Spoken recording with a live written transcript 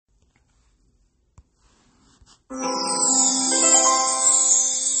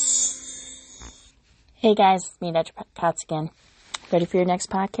Hey guys, it's me, Dr. Potts again. Ready for your next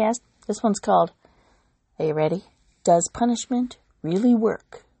podcast? This one's called, are you ready? Does punishment really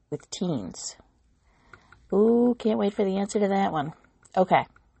work with teens? Ooh, can't wait for the answer to that one. Okay,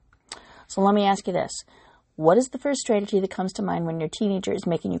 so let me ask you this. What is the first strategy that comes to mind when your teenager is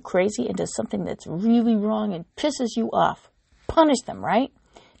making you crazy and does something that's really wrong and pisses you off? Punish them, right?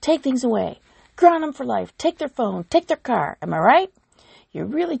 Take things away. Ground them for life. Take their phone. Take their car. Am I right? You're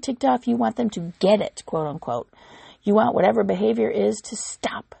really ticked off. You want them to get it, quote unquote. You want whatever behavior is to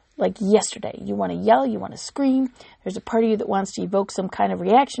stop, like yesterday. You want to yell. You want to scream. There's a part of you that wants to evoke some kind of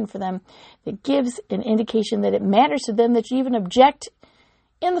reaction for them that gives an indication that it matters to them that you even object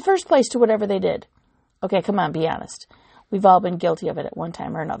in the first place to whatever they did. Okay, come on, be honest. We've all been guilty of it at one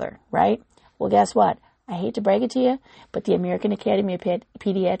time or another, right? Well, guess what? I hate to brag it to you, but the American Academy of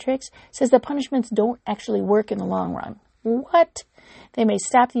Pediatrics says that punishments don't actually work in the long run. What? They may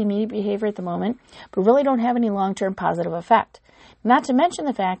stop the immediate behavior at the moment, but really don't have any long-term positive effect. Not to mention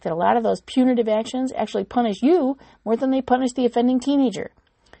the fact that a lot of those punitive actions actually punish you more than they punish the offending teenager.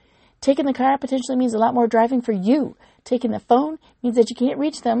 Taking the car potentially means a lot more driving for you. Taking the phone means that you can't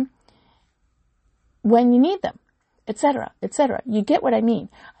reach them when you need them, etc., etc. You get what I mean.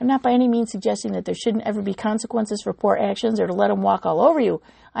 I'm not by any means suggesting that there shouldn't ever be consequences for poor actions or to let them walk all over you.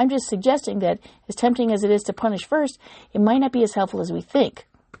 I'm just suggesting that, as tempting as it is to punish first, it might not be as helpful as we think.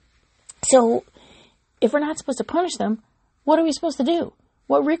 So, if we're not supposed to punish them, what are we supposed to do?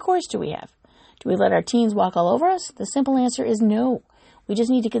 What recourse do we have? Do we let our teens walk all over us? The simple answer is no. We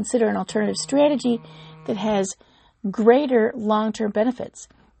just need to consider an alternative strategy that has greater long-term benefits.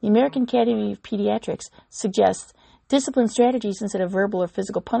 The American Academy of Pediatrics suggests discipline strategies instead of verbal or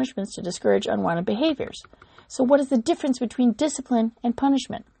physical punishments to discourage unwanted behaviors. So what is the difference between discipline and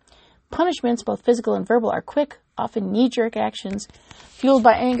punishment? Punishments, both physical and verbal, are quick, often knee-jerk actions fueled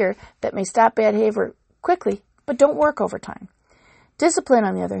by anger that may stop bad behavior quickly, but don't work over time. Discipline,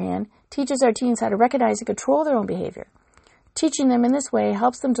 on the other hand, teaches our teens how to recognize and control their own behavior. Teaching them in this way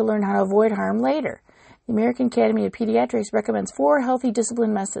helps them to learn how to avoid harm later. The American Academy of Pediatrics recommends 4 healthy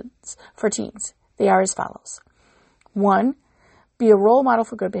discipline methods for teens. They are as follows. 1. Be a role model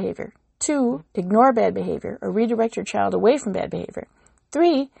for good behavior. 2. Ignore bad behavior or redirect your child away from bad behavior.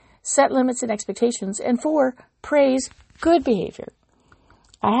 3. Set limits and expectations. And 4. Praise good behavior.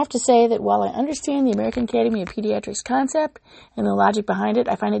 I have to say that while I understand the American Academy of Pediatrics concept and the logic behind it,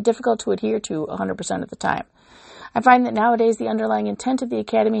 I find it difficult to adhere to 100% of the time. I find that nowadays the underlying intent of the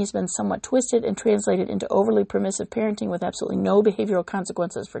Academy has been somewhat twisted and translated into overly permissive parenting with absolutely no behavioral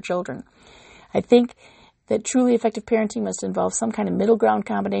consequences for children. I think that truly effective parenting must involve some kind of middle ground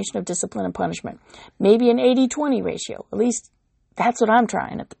combination of discipline and punishment. Maybe an 80-20 ratio. At least that's what I'm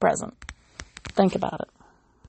trying at the present. Think about it.